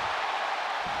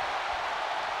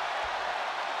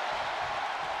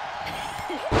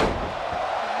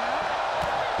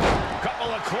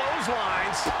 Couple of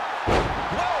clotheslines.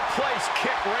 Well-placed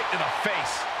kick right to the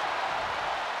face.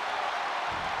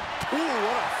 Ooh,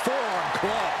 what a forearm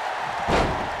club.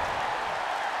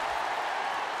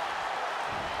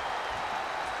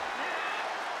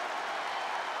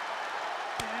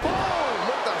 Boom,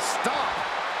 with the stop.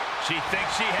 She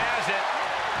thinks she has it.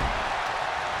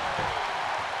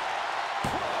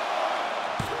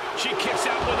 She kicks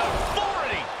out with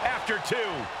authority after 2.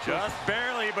 Just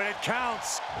barely, but it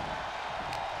counts.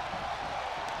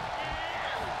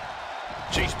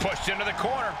 She's pushed into the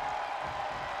corner.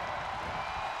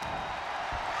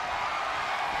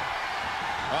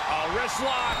 Uh-oh, wrist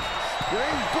lock.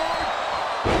 Springboard.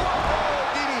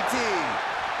 Whoa, DDT.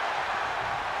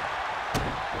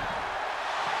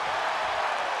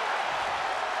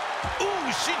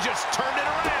 Ooh, she just turned it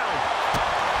around.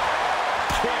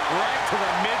 Kick right to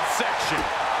the midsection.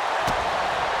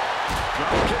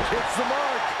 Drop kick hits the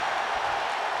mark.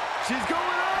 She's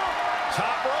going up.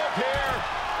 Top rope here.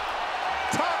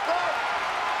 Top rope.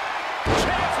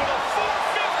 Chance with a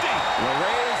 450.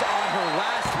 Lorraine's on her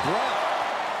last breath.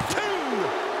 2.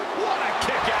 What a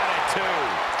kick out at 2.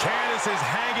 Candice is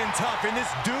hanging tough. In this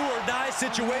do-or-die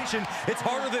situation, it's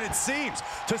harder than it seems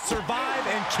to survive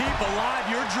and keep alive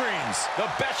your dreams. The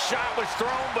best shot was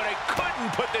thrown, but it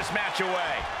couldn't put this match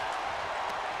away.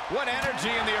 What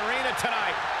energy in the arena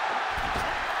tonight.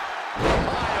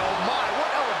 My, oh my,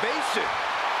 what elevation.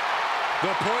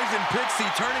 The Poison Pixie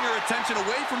turning her attention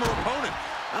away from her opponent.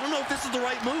 I don't know if this is the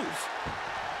right move.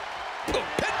 A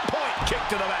pinpoint kick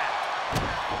to the back.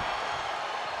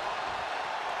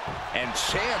 And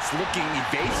Chance looking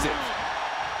evasive.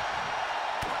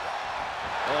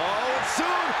 Oh, and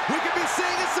soon we could be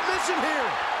seeing a submission here.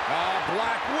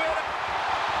 Black Widow.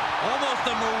 Almost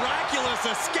a miraculous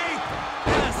escape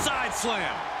and a side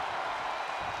slam.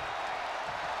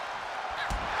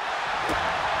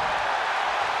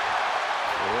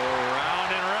 Oh,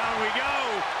 round and round we go.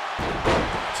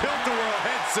 Tilt-a-whirl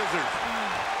head scissors.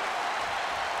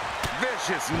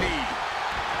 Vicious knee.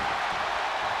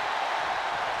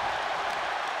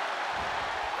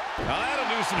 Now that'll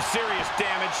do some serious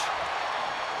damage.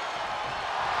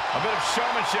 A bit of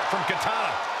showmanship from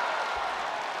Katana.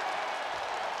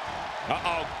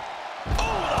 Uh-oh.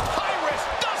 Oh, the high risk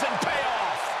doesn't pay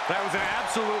off. That was an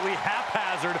absolutely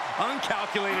haphazard,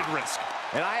 uncalculated risk.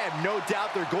 And I have no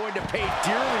doubt they're going to pay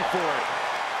dearly for it.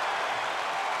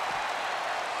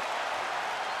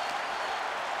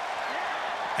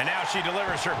 And now she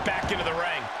delivers her back into the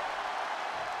ring.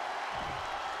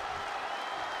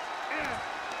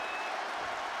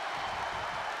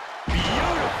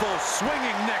 Beautiful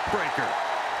swinging neck breaker.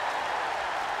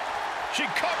 She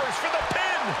covers for the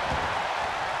pin.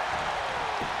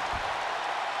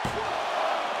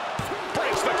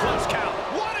 force the close count.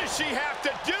 What does she have to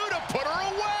do to put her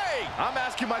away? I'm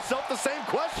asking myself the same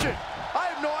question. I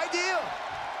have no idea.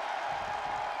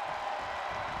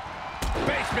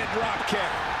 Basement drop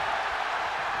kick.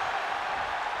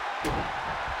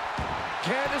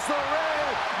 Candice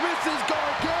LeRae, Mrs.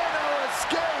 Gargano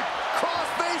escape.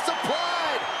 Crossface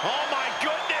applied. Oh my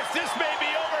goodness, this may be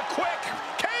over quick.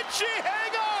 Can she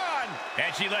hang on?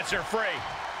 And she lets her free.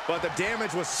 But the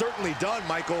damage was certainly done,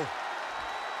 Michael.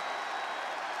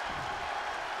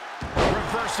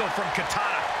 Reversal from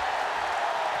Katana.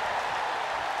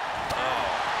 Oh.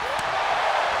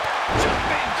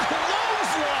 Jumping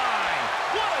clothesline.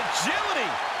 What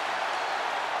agility.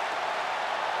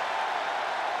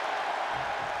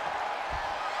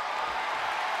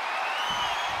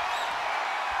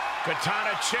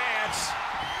 Katana chance.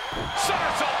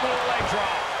 Somersault with a leg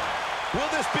drop. Will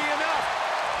this be enough?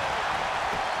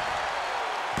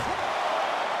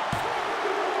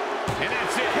 And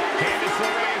that's it. Candice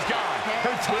LeRae is gone.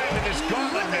 Her time in this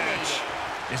gauntlet match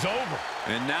is over.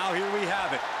 And now here we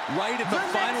have it, right at the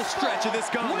final stretch of this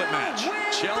gauntlet match.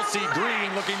 Chelsea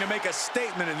Green looking to make a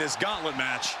statement in this gauntlet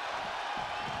match.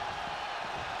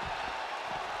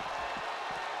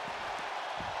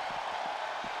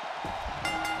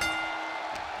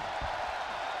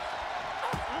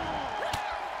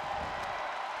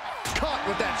 Caught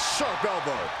with that sharp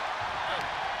elbow.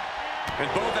 And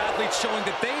both athletes showing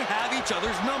that they have each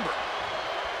other's number.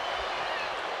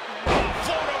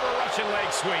 Float over Russian leg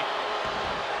sweep.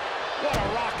 What a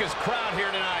raucous crowd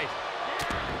here tonight.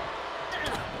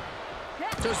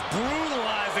 Just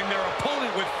brutalizing their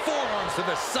opponent with forearms to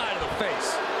the side of the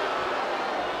face.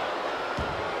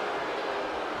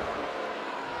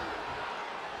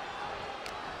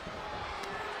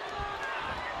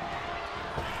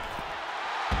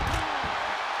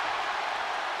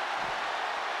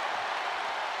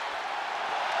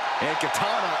 And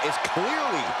Katana is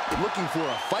clearly looking for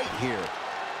a fight here.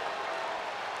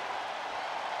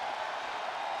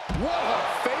 What a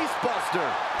face buster.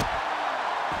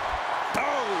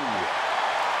 Oh!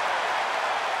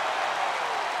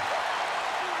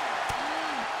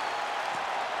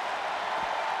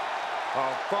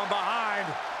 Oh, from behind.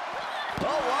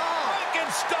 Oh, wow.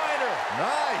 Frankensteiner.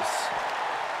 Nice.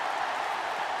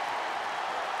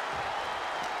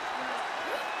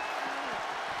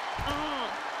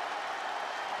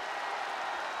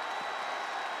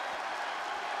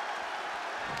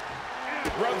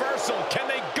 Reversal. Can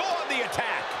they go on the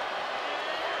attack?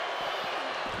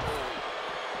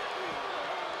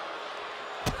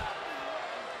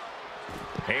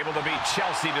 Able to beat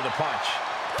Chelsea to the punch.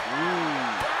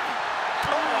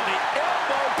 Oh, the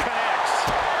elbow connects.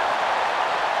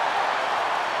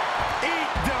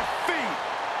 Eat defeat.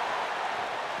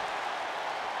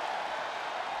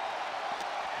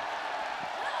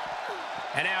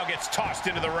 And now gets tossed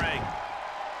into the ring.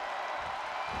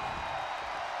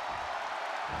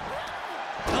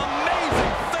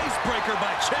 Amazing face breaker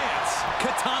by Chance.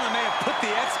 Katana may have put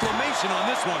the exclamation on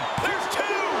this one. There's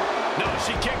two. No,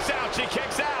 she kicks out. She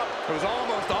kicks out. It was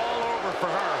almost all over for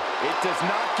her. It does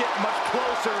not get much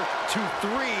closer to 3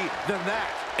 than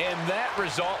that. And that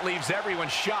result leaves everyone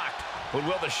shocked. But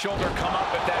will the shoulder come up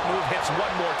if that move hits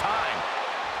one more time?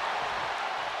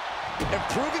 And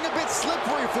proving a bit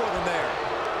slippery for them there.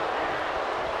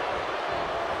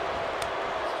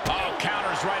 Oh,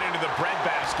 counters right into the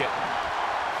breadbasket.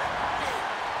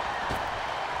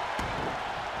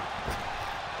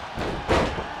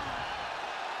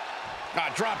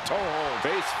 Drop toe hold.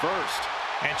 Face first.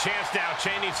 And Chance now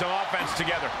chaining some offense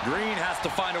together. Green has to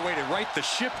find a way to right the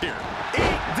ship here.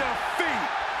 Eat defeat.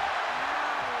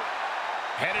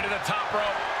 Headed to the top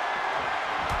rope.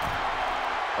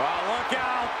 Oh, look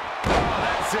out. Oh,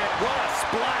 that's it. What a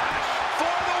splash.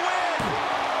 For the win.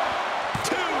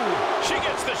 2. She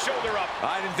gets the shoulder up.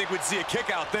 I didn't think we'd see a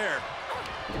kick out there.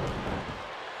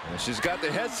 And she's got the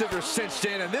head scissors cinched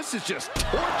in, and this is just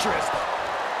torturous.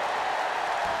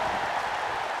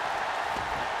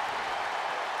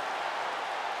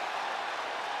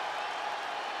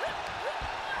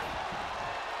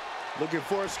 Looking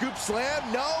for a scoop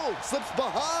slam. No. Slips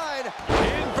behind.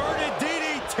 Inverted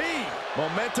DDT.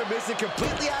 Momentum isn't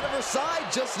completely out of her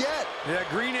side just yet. Yeah,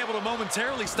 Green able to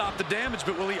momentarily stop the damage,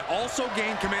 but will he also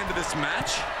gain command of this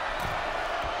match?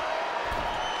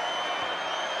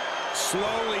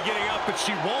 Slowly getting up, but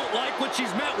she won't like what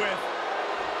she's met with.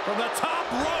 From the top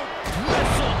rope,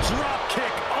 missile drop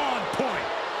kick on point.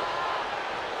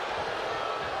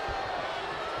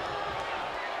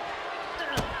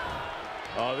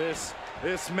 Oh,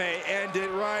 this may end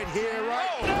it right here, right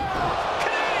now. Oh,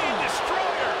 Canadian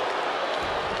Destroyer.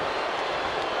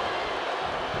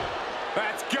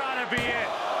 That's gotta be it.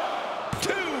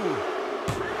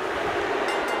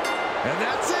 And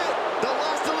that's it. The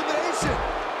last elimination.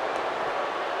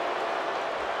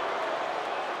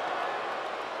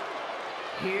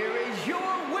 Here is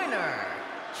your winner,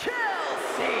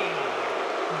 Chelsea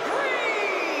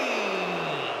Green.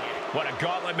 What a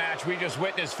gauntlet match we just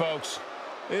witnessed, folks.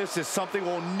 This is something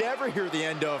we'll never hear the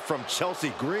end of from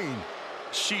Chelsea Green.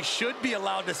 She should be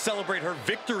allowed to celebrate her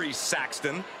victory,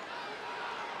 Saxton.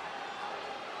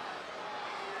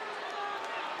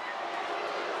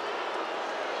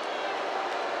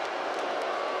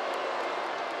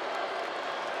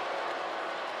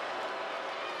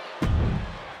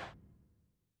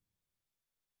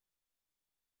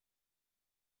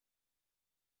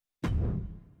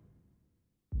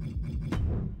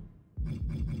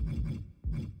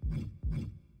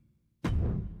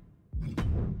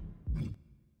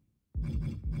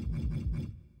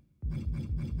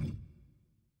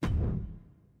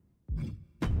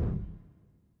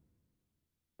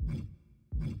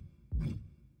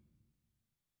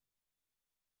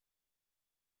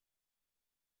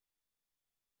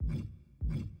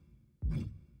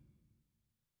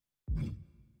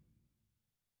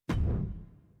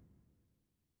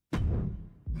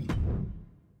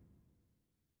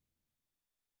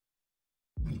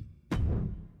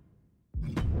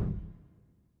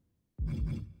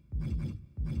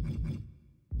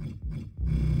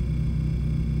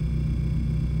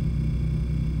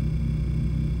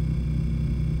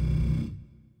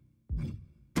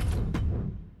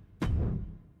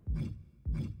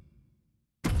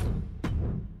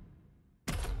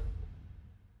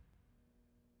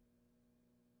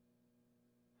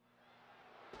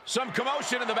 Some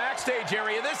commotion in the backstage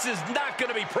area. This is not going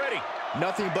to be pretty.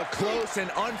 Nothing but close and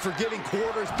unforgiving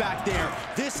quarters back there.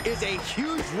 This is a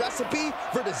huge recipe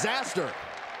for disaster.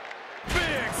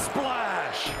 Big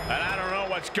splash. And I don't know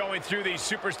what's going through these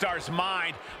superstars'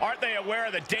 mind. Aren't they aware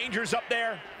of the dangers up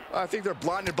there? I think they're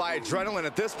blinded by adrenaline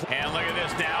at this point. And look at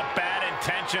this now. Bad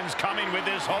intentions coming with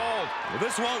this hold. Well,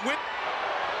 this won't win.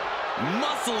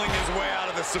 Muscling his way out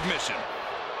of the submission.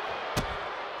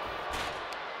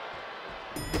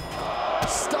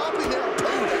 Stopping their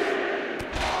opponent.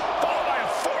 Followed by a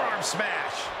forearm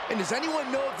smash. And does anyone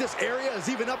know if this area is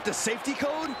even up to safety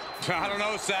code? I don't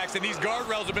know, Saxton. These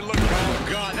guardrails have been looking... Oh,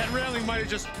 God, that railing might have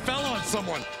just fell on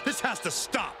someone. This has to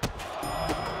stop.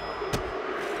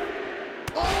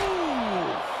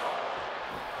 Oh!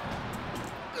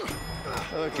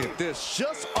 Look at this,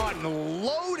 just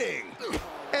unloading.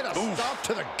 And a stomp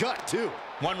to the gut, too.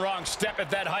 One wrong step at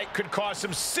that height could cause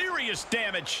some serious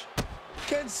damage.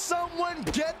 Can someone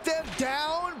get them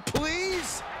down,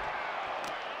 please?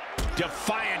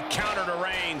 Defiant counter to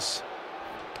Reigns.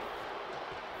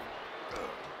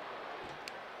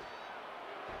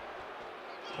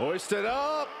 Hoisted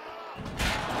up.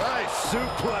 Nice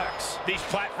suplex. These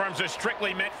platforms are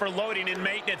strictly meant for loading and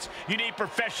maintenance. You need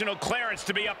professional clearance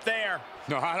to be up there.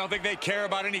 No, I don't think they care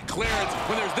about any clearance.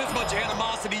 When there's this much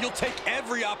animosity, you'll take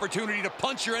every opportunity to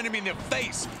punch your enemy in the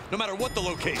face, no matter what the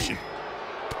location.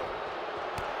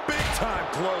 Big time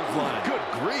clothesline. Good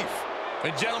grief.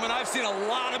 And gentlemen, I've seen a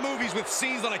lot of movies with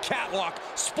scenes on a catwalk.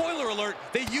 Spoiler alert,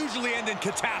 they usually end in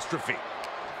catastrophe.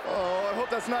 Oh, I hope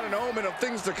that's not an omen of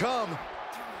things to come.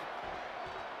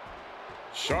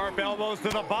 Sharp elbows to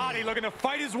the body, looking to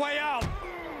fight his way out.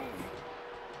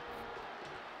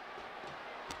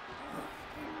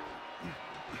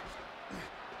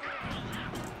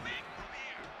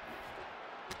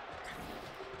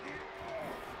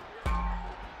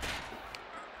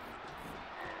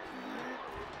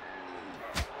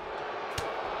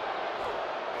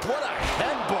 What a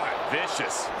headbutt.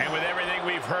 Vicious. And with everything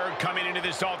we've heard coming into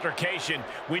this altercation,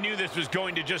 we knew this was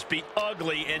going to just be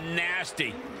ugly and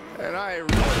nasty. And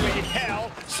Holy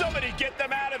hell! Somebody get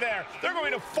them out of there! They're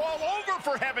going to fall over,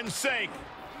 for heaven's sake!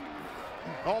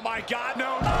 Oh my God,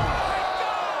 no!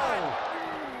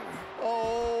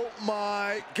 Oh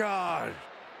my God.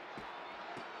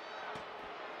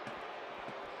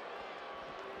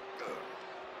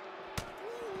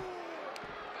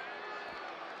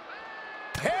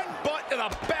 Headbutt to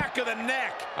the back of the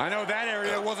neck! I know that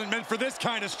area wasn't meant for this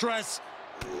kind of stress.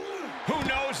 Who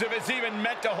knows if it's even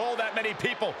meant to hold that many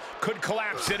people? Could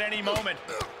collapse at any moment.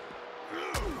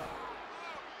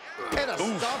 And a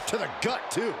stomp to the gut,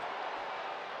 too.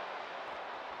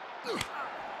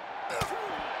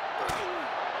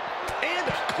 And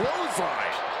a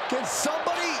clothesline. Can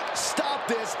somebody stop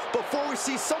this before we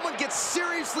see someone get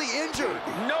seriously injured?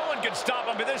 No one can stop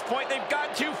them at this point. They've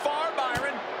gone too far,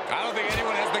 Byron. I don't think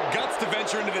anyone has the guts to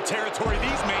venture into the territory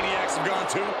these maniacs have gone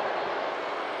to.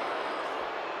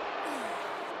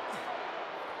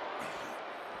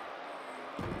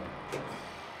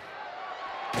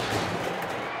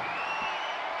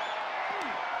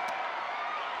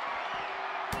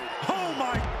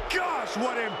 gosh,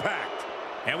 what impact!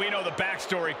 And we know the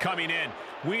backstory coming in.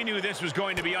 We knew this was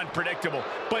going to be unpredictable,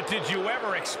 but did you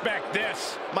ever expect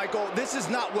this? Michael, this is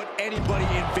not what anybody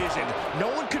envisioned. No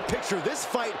one could picture this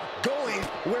fight going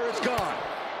where it's gone.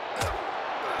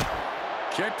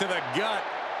 Kick to the gut.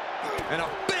 And a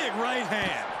big right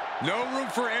hand. No room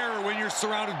for error when you're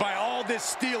surrounded by all this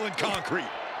steel and concrete.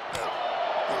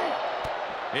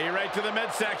 He right to the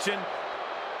midsection.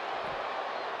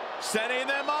 Setting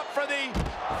them up for the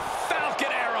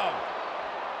Falcon Arrow.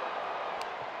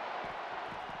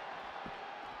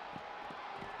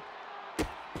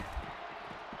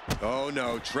 Oh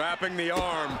no, trapping the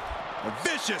arm.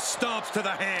 Vicious stomps to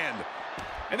the hand.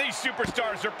 And these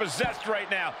superstars are possessed right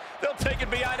now. They'll take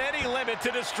it beyond any limit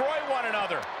to destroy one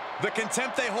another. The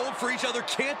contempt they hold for each other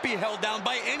can't be held down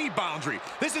by any boundary.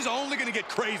 This is only going to get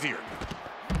crazier.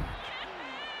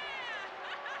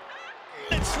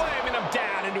 And slamming them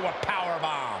down into a power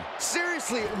bomb.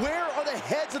 Seriously, where are the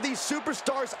heads of these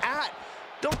superstars at?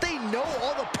 Don't they know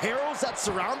all the perils that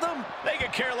surround them? They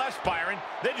could care less, Byron.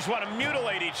 They just want to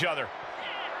mutilate each other.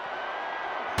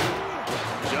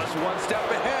 Just one step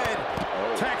ahead.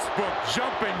 Textbook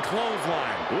jumping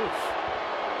clothesline. Oof.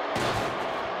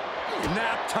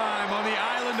 Nap time on the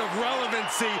island of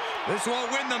relevancy. This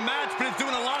won't win the match, but it's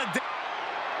doing a lot of damage.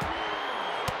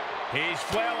 He's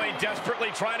flailing, desperately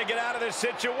trying to get out of this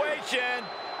situation.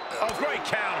 Oh, great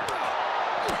counter.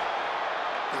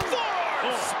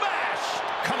 Forearm smash!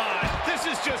 Come on, this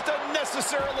is just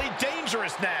unnecessarily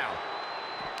dangerous now.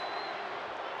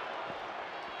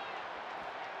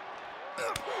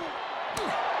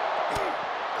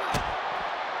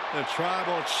 The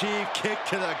tribal chief kick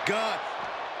to the gut,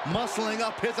 muscling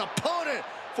up his opponent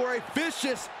for a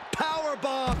vicious power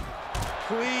bomb.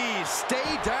 Please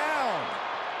stay down.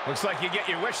 Looks like you get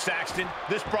your wish, Saxton.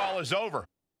 This brawl is over.